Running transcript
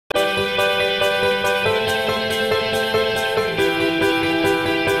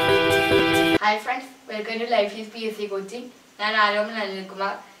Hi friends, welcome to Life is PSC Coaching. ഞാൻ ആരോമൽ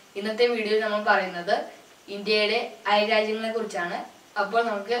അനിൽകുമാർ. ഇന്നത്തെ വീഡിയോയിൽ നമ്മൾ പറയുന്നത് ഇന്ത്യയുടെ അയൽരാജ്യങ്ങളെ കുറിച്ചാണ്. അപ്പോൾ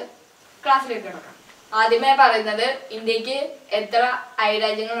നമുക്ക് ക്ലാസ്സിലേക്ക് കിടക്കാം. ആദ്യമായി പറയുന്നത് ഇന്ത്യക്ക് എത്ര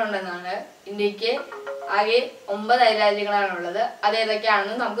അയൽരാജ്യങ്ങളുണ്ടെന്നാണ്. ഇന്ത്യക്ക് ആകെ 9 അയൽരാജ്യങ്ങളാണ് ഉള്ളത്. അത്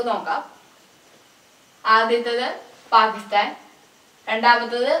ഏതൊക്കെയാണെന്ന് നമുക്ക് നോക്കാം. ആദ്യത്തേത് പാകിസ്ഥാൻ,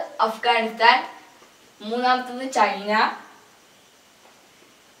 രണ്ടാമത്തേത് അഫ്ഗാനിസ്ഥാൻ, മൂന്നാമത്തേത് ചൈന,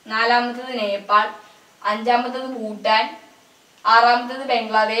 നാലാമത്തേത് നേപ്പാൾ, അഞ്ചാമത്തേത് ഭൂട്ടാൻ, ആറാമത്തേത്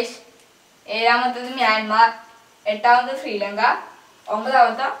ബംഗ്ലാദേശ്, ഏഴാമത്തേത് മ്യാൻമാർ, എട്ടാമത്തേത് ശ്രീലങ്ക,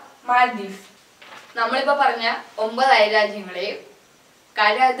 ഒമ്പതാമത്തെ മാൽദ്വീപ്സ്. നമ്മളിപ്പോൾ പറഞ്ഞ 9 അയൽരാജ്യങ്ങളെയും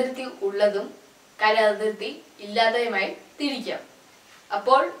കര അതിർത്തി ഉള്ളതും കര അതിർത്തി ഇല്ലാത്തതുമായി തിരിക്കാം.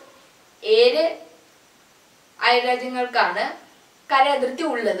 അപ്പോൾ 7 അയൽരാജ്യങ്ങൾക്കാണ് കര അതിർത്തി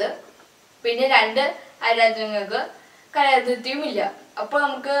ഉള്ളത്, പിന്നെ 2 അയൽരാജ്യങ്ങൾക്ക് കര അതിർത്തിയും ഇല്ല. അപ്പോൾ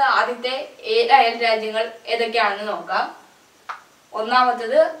നമുക്ക് ആദ്യത്തെ 7 അയൽരാജ്യങ്ങൾ ഏതൊക്കെയാണെന്ന് നോക്കാം.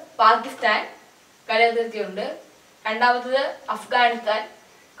 ഒന്നാമത്തേത് പാകിസ്ഥാൻ, കര അതിർത്തിയുണ്ട്. രണ്ടാമത്തേത് അഫ്ഗാനിസ്ഥാൻ,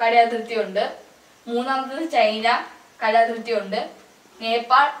 കര അതിർത്തിയുണ്ട്. മൂന്നാമത്തേത് ചൈന, കര അതിർത്തിയുണ്ട്.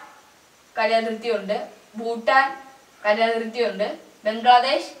 നേപ്പാൾ, കര അതിർത്തിയുണ്ട്. ഭൂട്ടാൻ, കര അതിർത്തിയുണ്ട്.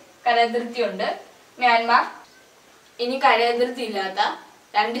 ബംഗ്ലാദേശ്, കര അതിർത്തിയുണ്ട്. മ്യാൻമാർ. ഇനി കര അതിർത്തി ഇല്ലാത്ത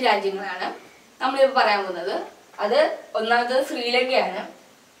 2 രാജ്യങ്ങളാണ് നമ്മളിപ്പോൾ പറയാൻ പോകുന്നത്. അത് ഒന്നാമത്തേത് ശ്രീലങ്കയാണ്,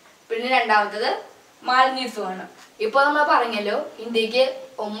 പിന്നെ രണ്ടാമത്തേത് മാൽദ്വീപ്സുമാണ്. ഇപ്പോൾ നമ്മൾ പറഞ്ഞല്ലോ ഇന്ത്യക്ക്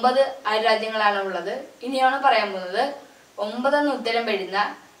 9 അയൽരാജ്യങ്ങളാണ് ഉള്ളത്. ഇനിയാണ് പറയാൻ പോകുന്നത് 9 എന്ന് ഉത്തരം വരുന്ന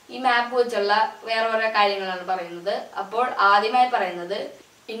ഈ മാപ്പ് വെച്ചുള്ള വേറെ ഓരോ കാര്യങ്ങളാണ് പറയുന്നത്. അപ്പോൾ ആദ്യമായി പറയുന്നത്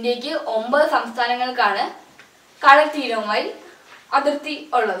ഇന്ത്യക്ക് 9 സംസ്ഥാനങ്ങൾക്കാണ് കടൽ തീരവുമായി അതിർത്തി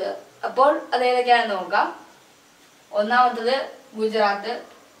ഉള്ളത്. അപ്പോൾ അതേതൊക്കെയാണെന്ന് നോക്കാം. ഒന്നാമത്തേത് ഗുജറാത്ത്,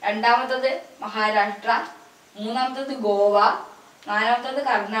 രണ്ടാമത്തേത് മഹാരാഷ്ട്ര, മൂന്നാമത്തേത് ഗോവ, നാലാമത്തേത്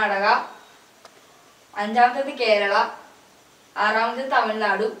കർണാടക, അഞ്ചാമത്തേത് കേരള, ആറാമത്തേത്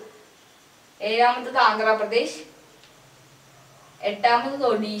തമിഴ്നാടു, ഏഴാമത്തേത് ആന്ധ്രാപ്രദേശ്, എട്ടാമത്തേത്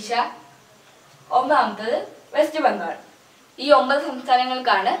ഒഡീഷ, ഒമ്പതാമത്തേത് വെസ്റ്റ് ബംഗാൾ. ഈ 9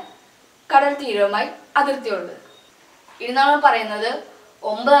 സംസ്ഥാനങ്ങൾക്കാണ് കടൽ തീരവുമായി അതിർത്തിയുള്ളത്. ഇനി നമ്മൾ പറയുന്നത്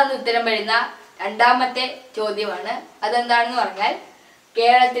 9 എന്ന് ഉത്തരം വരുന്ന രണ്ടാമത്തെ ചോദ്യമാണ്. അതെന്താണെന്ന് പറഞ്ഞാൽ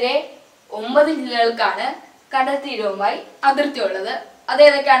കേരളത്തിലെ 9 ജില്ലകൾക്കാണ് കടൽ തീരവുമായി അതിർത്തി ഉള്ളത്.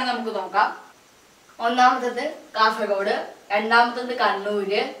 അതേതൊക്കെയാണെന്ന് നമുക്ക് നോക്കാം. ഒന്നാമത്തേത് കാസർഗോഡ്, രണ്ടാമത്തേത്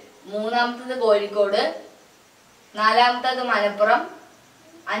കണ്ണൂര്, മൂന്നാമത്തേത് കോഴിക്കോട്, നാലാമത്തേത് മലപ്പുറം,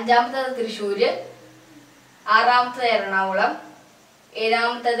 അഞ്ചാമത്തേത് തൃശ്ശൂര്, ആറാമത്തേത് എറണാകുളം,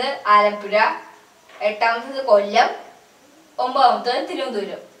 ഏഴാമത്തേത് ആലപ്പുഴ, എട്ടാമത്തേത് കൊല്ലം, ഒമ്പതാമത്തേത്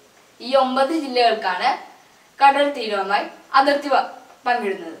തിരുവനന്തപുരം. ഈ 9 ജില്ലകൾക്കാണ് കടൽ തീരവുമായി അതിർത്തി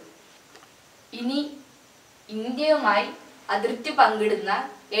പങ്കിടുന്നത്. ഇനി ഇന്ത്യയുമായി അതിർത്തി പങ്കിടുന്ന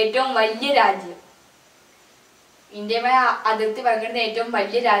ഏറ്റവും വലിയ രാജ്യം, ഇന്ത്യയുമായി അതിർത്തി പങ്കിടുന്ന ഏറ്റവും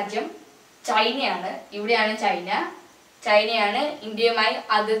വലിയ രാജ്യം ചൈനയാണ്. ഇവിടെയാണ് ചൈന. ചൈനയാണ് ഇന്ത്യയുമായി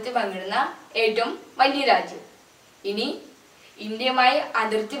അതിർത്തി പങ്കിടുന്ന ഏറ്റവും വലിയ രാജ്യം. ഇനി ഇന്ത്യയുമായി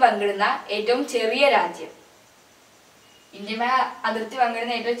അതിർത്തി പങ്കിടുന്ന ഏറ്റവും ചെറിയ രാജ്യം, ഇന്ത്യയുമായി അതിർത്തി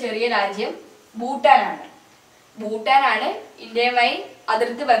പങ്കിടുന്ന ഏറ്റവും ചെറിയ രാജ്യം ഭൂട്ടാനാണ്. ഭൂട്ടാനാണ് ഇന്ത്യയുമായി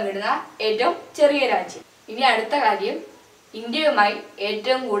അതിർത്തി പങ്കിടുന്ന ഏറ്റവും ചെറിയ രാജ്യം. ഇനി അടുത്ത കാര്യം, ഇന്ത്യയുമായി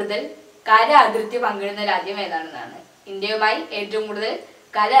ഏറ്റവും കൂടുതൽ കര അതിർത്തി പങ്കിടുന്ന രാജ്യം ഏതാണെന്നാണ്. ഇന്ത്യയുമായി ഏറ്റവും കൂടുതൽ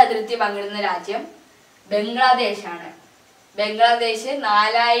കര അതിർത്തി പങ്കിടുന്ന രാജ്യം ബംഗ്ലാദേശാണ്. ബംഗ്ലാദേശ്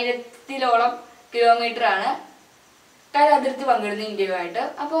 4000-ഓളം കിലോമീറ്റർ ആണ് കര അതിർത്തി പങ്കിടുന്ന ഇന്ത്യയുമായിട്ട്.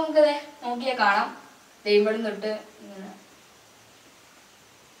 അപ്പോൾ നമുക്കത് നോക്കിയാൽ കാണാം. ഇവിടെ തൊട്ട്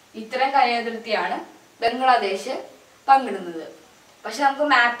ഇത്രയും കര അതിർത്തിയാണ് ബംഗ്ലാദേശ് പങ്കിടുന്നത്. പക്ഷെ നമുക്ക്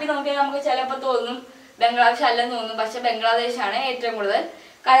മാപ്പിൽ നോക്കിയാൽ നമുക്ക് ചിലപ്പോൾ തോന്നും ബംഗ്ലാദേശ് അല്ലെന്ന് തോന്നും. പക്ഷെ ബംഗ്ലാദേശാണ് ഏറ്റവും കൂടുതൽ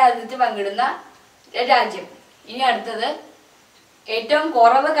കര അതിർത്തി പങ്കിടുന്ന രാജ്യം. ഇനി അടുത്തത് ഏറ്റവും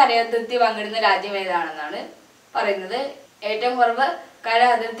കുറവ് കര അതിർത്തി പങ്കിടുന്ന രാജ്യം ഏതാണെന്നാണ് പറയുന്നത്. ഏറ്റവും കുറവ് കര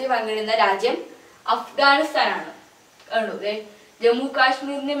അതിർത്തി പങ്കിടുന്ന രാജ്യം അഫ്ഗാനിസ്ഥാനാണ്. കണ്ടു, ജമ്മു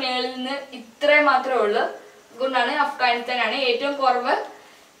കാശ്മീരിന്റെ മേളിൽ നിന്ന് ഇത്രയും മാത്രമേ ഉള്ളൂ. അതുകൊണ്ടാണ് അഫ്ഗാനിസ്ഥാനാണ് ഏറ്റവും കുറവ്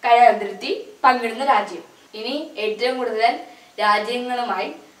കര അതിർത്തി പങ്കിടുന്ന രാജ്യം. ഇനി ഏറ്റവും കൂടുതൽ രാജ്യങ്ങളുമായി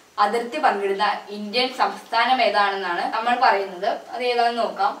അതിർത്തി പങ്കിടുന്ന ഇന്ത്യൻ സംസ്ഥാനം ഏതാണെന്നാണ് നമ്മൾ പറയുന്നത്. അത് ഏതാണെന്ന്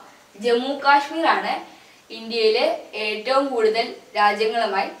നോക്കാം. ജമ്മു കാശ്മീർ ആണ് ഇന്ത്യയിലെ ഏറ്റവും കൂടുതൽ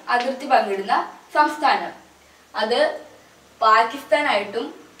രാജ്യങ്ങളുമായി അതിർത്തി പങ്കിടുന്ന സംസ്ഥാനം. അത് പാകിസ്ഥാനായിട്ടും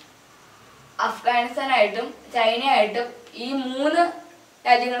അഫ്ഗാനിസ്ഥാനായിട്ടും ചൈനയായിട്ടും ഈ 3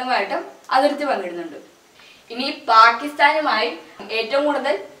 രാജ്യങ്ങളുമായിട്ടും അതിർത്തി പങ്കിടുന്നുണ്ട്. ഇനി പാകിസ്ഥാനുമായി ഏറ്റവും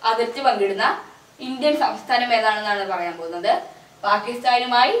കൂടുതൽ അതിർത്തി പങ്കിടുന്ന ഇന്ത്യൻ സംസ്ഥാനം ഏതാണെന്നാണ് പറയാൻ പോകുന്നത്.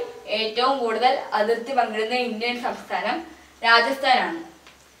 പാകിസ്ഥാനുമായി ഏറ്റവും കൂടുതൽ അതിർത്തി പങ്കിടുന്ന ഇന്ത്യൻ സംസ്ഥാനം രാജസ്ഥാനാണ്.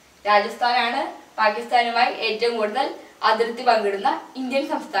 രാജസ്ഥാനാണ് പാകിസ്ഥാനുമായി ഏറ്റവും കൂടുതൽ അതിർത്തി പങ്കിടുന്ന ഇന്ത്യൻ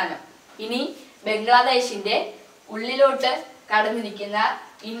സംസ്ഥാനം. ഇനി ബംഗ്ലാദേശിന്റെ ഉള്ളിലോട്ട് കടന്നിരിക്കുന്ന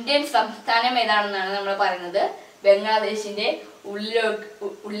ഇന്ത്യൻ സംസ്ഥാനം ഏതാണെന്നാണ് നമ്മൾ പറയുന്നത്. ബംഗ്ലാദേശിന്റെ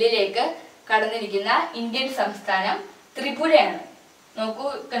ഉള്ളിലേക്ക് കടന്നിരിക്കുന്ന ഇന്ത്യൻ സംസ്ഥാനം ത്രിപുരയാണ്. നോക്കൂ,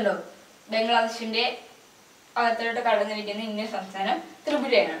 കണ്ടോ, ബംഗ്ലാദേശിന്റെ അകത്തോട്ട് കടന്നിരിക്കുന്ന ഇന്ത്യൻ സംസ്ഥാനം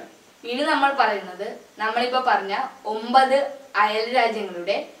ത്രിപുരയാണ്. ഇനി നമ്മൾ പറയുന്നത് നമ്മളിപ്പോ പറഞ്ഞ 9 അയൽ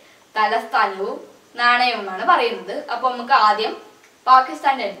രാജ്യങ്ങളുടെ തലസ്ഥാനവും നാണയവുമാണ് പറയുന്നത്. അപ്പൊ നമുക്ക് ആദ്യം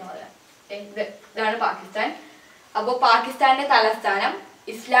പാകിസ്ഥാന്റെ ആയിരുന്നു പറയാം. ഇതാണ് പാകിസ്ഥാൻ. അപ്പോൾ പാകിസ്ഥാന്റെ തലസ്ഥാനം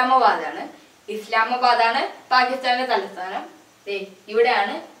ഇസ്ലാമാബാദാണ്. ഇസ്ലാമാബാദാണ് പാകിസ്ഥാന്റെ തലസ്ഥാനം.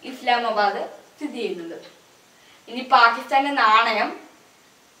 ഇവിടെയാണ് ഇസ്ലാമാബാദ് സ്ഥിതി ചെയ്യുന്നത്. ഇനി പാകിസ്ഥാന്റെ നാണയം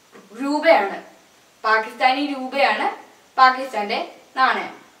രൂപയാണ്. പാകിസ്ഥാനി രൂപയാണ് പാകിസ്ഥാന്റെ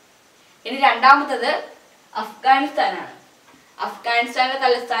നാണയം. ഇനി രണ്ടാമത്തത് അഫ്ഗാനിസ്ഥാനാണ്. അഫ്ഗാനിസ്ഥാന്റെ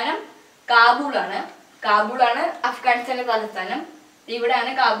തലസ്ഥാനം കാബൂളാണ്. കാബൂളാണ് അഫ്ഗാനിസ്ഥാന്റെ തലസ്ഥാനം.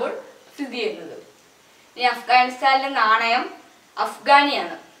 ഇവിടെയാണ് കാബൂൾ സ്ഥിതി ചെയ്യുന്നത്. ഇനി അഫ്ഗാനിസ്ഥാനിലെ നാണയം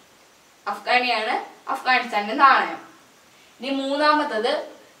അഫ്ഗാനിയാണ്. അഫ്ഗാനിസ്ഥാന്റെ നാണയം. ഇനി മൂന്നാമത്തത്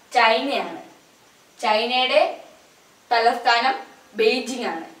ചൈനയാണ്. ചൈനയുടെ തലസ്ഥാനം ബെയ്ജിംഗ്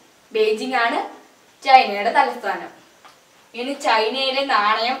ആണ്. ബെയ്ജിംഗ് ആണ് ചൈനയുടെ തലസ്ഥാനം. ഇനി ചൈനയിലെ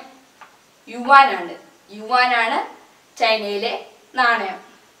നാണയം യുവാനാണ്. യുവാനാണ് ചൈനയിലെ നാണയം.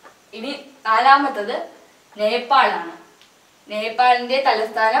 ഇനി നാലാമത്തത് നേപ്പാളാണ്. നേപ്പാളിന്റെ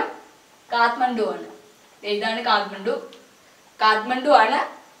തലസ്ഥാനം കാഠ്മണ്ഡു ആണ്. ഇതാണ് കാഠ്മണ്ഡു. കാഠ്മണ്ഡു ആണ്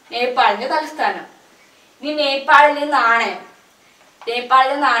നേപ്പാളിന്റെ തലസ്ഥാനം. ഇനി നേപ്പാളിലെ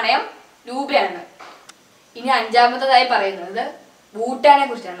നാണയം രൂപയാണ്. ഇനി അഞ്ചാമത്തതായി പറയുന്നത് ഭൂട്ടാനെ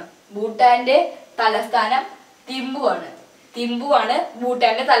കുറിച്ചാണ്. ഭൂട്ടാന്റെ തലസ്ഥാനം തിമ്പു ആണ്. തിമ്പു ആണ്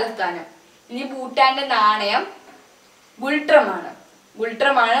ഭൂട്ടാന്റെ തലസ്ഥാനം. ഇനി ഭൂട്ടാന്റെ നാണയം ബുൾട്രമാണ്.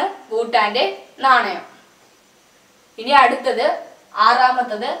 ബുൾട്രമാണ് ഭൂട്ടാന്റെ നാണയം. ഇനി അടുത്തത്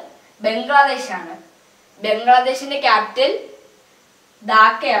ആറാമത്തത് ബംഗ്ലാദേശാണ്. ബംഗ്ലാദേശിന്റെ ക്യാപിറ്റൽ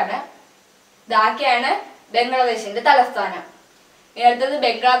ധാക്കയാണ്. ധാക്കയാണ് ബംഗ്ലാദേശിന്റെ തലസ്ഥാനം. ഇനി അടുത്തത്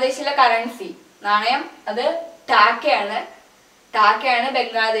ബംഗ്ലാദേശിലെ കറൻസി നാണയം അത് ടാക്കയാണ്. ടാക്കയാണ്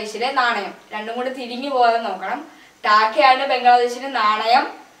ബംഗ്ലാദേശിലെ നാണയം. രണ്ടും കൂടി തിരിഞ്ഞു പോകാതെ നോക്കണം. ടാക്കയാണ് ബംഗ്ലാദേശിലെ നാണയം,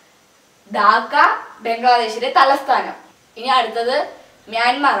 ധാക്ക ബംഗ്ലാദേശിലെ തലസ്ഥാനം. ഇനി അടുത്തത്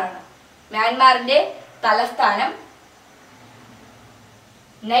മ്യാൻമാറാണ്. മ്യാൻമാറിന്റെ തലസ്ഥാനം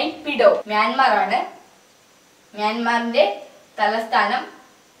നൈപിഡോ. മ്യാൻമാറാണ്. മ്യാൻമാറിന്റെ തലസ്ഥാനം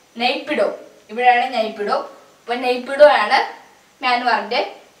നൈപിഡോ. ഇവിടെയാണ് നൈപിഡോ. അപ്പൊ നൈപിഡോ ആണ് മ്യാൻമാറിന്റെ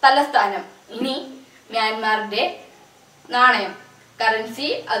തലസ്ഥാനം. ഇനി മ്യാൻമാറിന്റെ നാണയം കറൻസി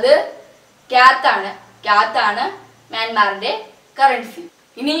അത് ക്യാത്താണ്. ക്യാത്താണ് മ്യാൻമാറിന്റെ കറൻസി.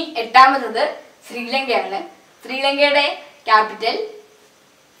 ഇനി എട്ടാമത്തത് ശ്രീലങ്കയാണ്. ശ്രീലങ്കയുടെ ക്യാപിറ്റൽ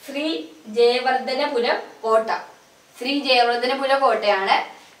ശ്രീ ജയവർദ്ധനപുരം കോട്ട. ശ്രീ ജയവർദ്ധനപുരം കോട്ടയാണ്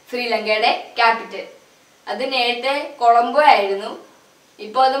ശ്രീലങ്കയുടെ ക്യാപിറ്റൽ. അത് നേരത്തെ കൊളംബോ ആയിരുന്നു.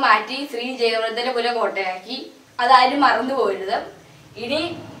 ഇപ്പോൾ അത് മാറ്റി ശ്രീ ജയവർദ്ധനപുരം കോട്ടയാക്കി. അതാരും മറന്നു പോകരുത്. ഇനി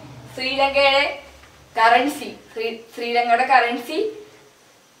ശ്രീലങ്കയുടെ കറൻസി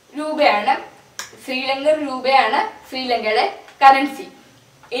രൂപയാണ്. ശ്രീലങ്കൻ രൂപയാണ് ശ്രീലങ്കയുടെ കറൻസി.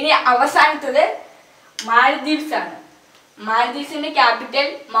 ഇനി അവസാനത്തത് മാലദ്വീപ്സ് ആണ്. മാലദ്വീപ്സിന്റെ ക്യാപിറ്റൽ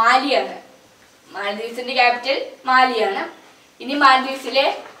മാലിയാണ്. ഇനി മാലദ്വീപ്സിലെ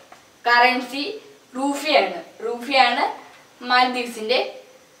കറൻസി റൂഫിയാണ് മാലദ്വീപ്സിന്റെ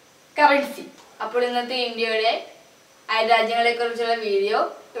കറൻസി. അപ്പോൾ ഇന്നത്തെ ഇന്ത്യയുടെ അയൽരാജ്യങ്ങളെ കുറിച്ചുള്ള വീഡിയോ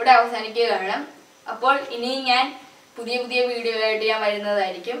ഇവിടെ അവസാനിക്കുകയാണ്. അപ്പോൾ ഇനി ഞാൻ പുതിയ വീഡിയോ ആയിട്ട് ഞാൻ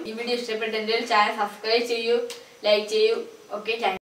വരുന്നതായിരിക്കും. ഈ വീഡിയോ ഇഷ്ടപ്പെട്ടെങ്കിൽ ചാനൽ സബ്സ്ക്രൈബ് ചെയ്യൂ, ലൈക്ക് ചെയ്യൂ. ഓക്കെ.